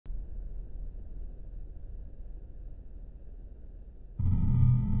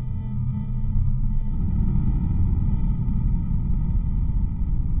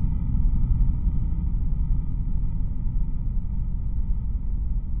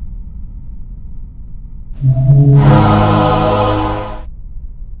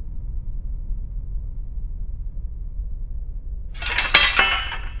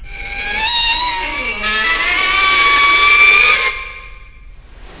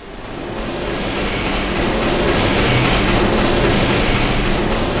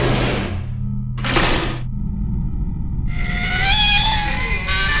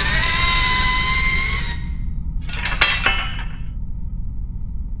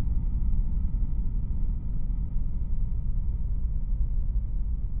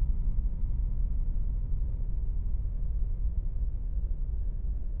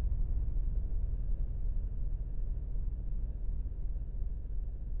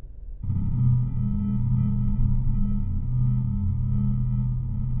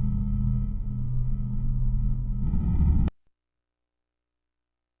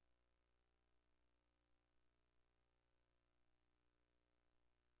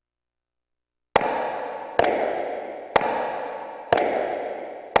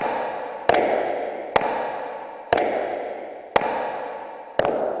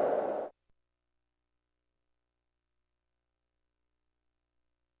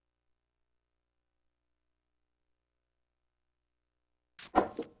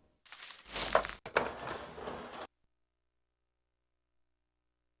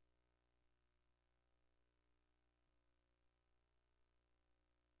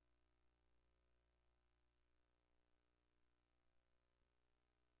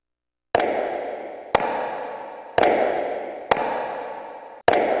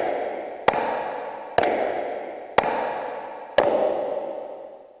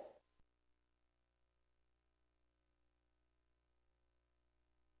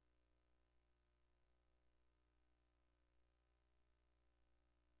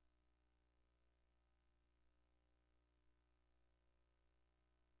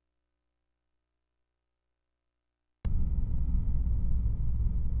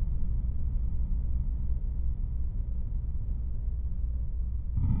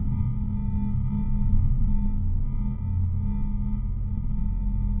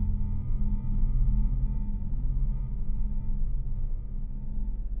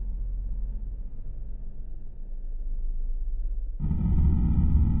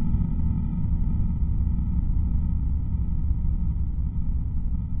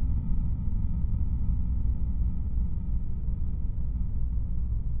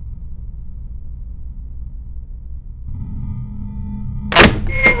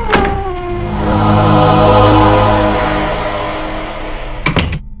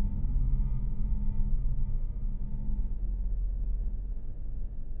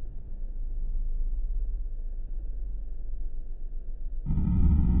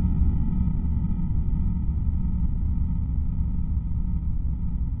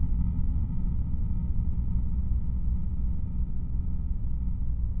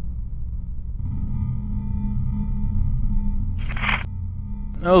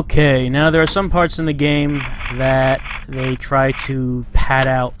Okay, now there are some parts in the game that they try to pad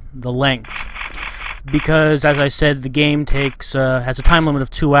out the length. Because, as I said, the game has a time limit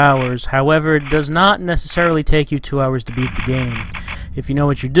of 2 hours. However, it does not necessarily take you 2 hours to beat the game. If you know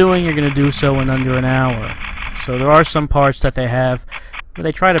what you're doing, you're going to do so in under an hour. So there are some parts that they have where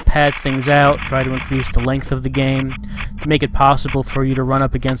they try to pad things out, try to increase the length of the game, to make it possible for you to run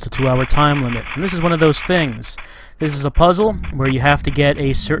up against a 2-hour time limit. And this is one of those things. This is a puzzle where you have to get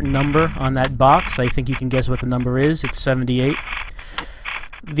a certain number on that box. I think you can guess what the number is. It's 78.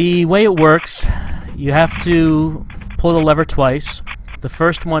 The way it works, you have to pull the lever twice. The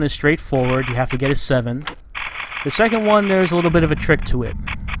first one is straightforward. You have to get a 7. The second one, there's a little bit of a trick to it.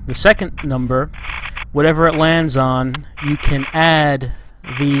 The second number, whatever it lands on, you can add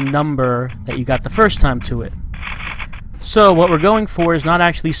the number that you got the first time to it. So what we're going for is not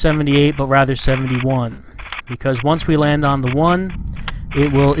actually 78, but rather 71. Because once we land on the 1,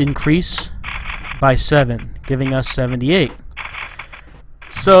 it will increase by 7, giving us 78.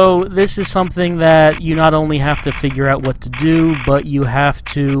 So this is something that you not only have to figure out what to do, but you have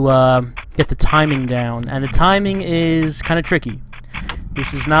to get the timing down. And the timing is kind of tricky.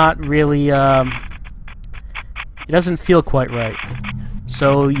 This is not really... it doesn't feel quite right.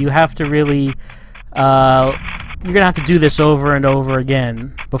 So you have to really... you're going to have to do this over and over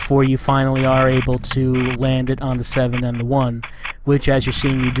again before you finally are able to land it on the 7 and the 1, which, as you're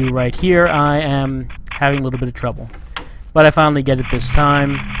seeing me do right here, I am having a little bit of trouble. But I finally get it this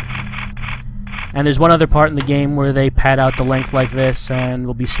time. And there's one other part in the game where they pad out the length like this, and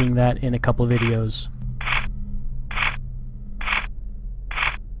we'll be seeing that in a couple of videos.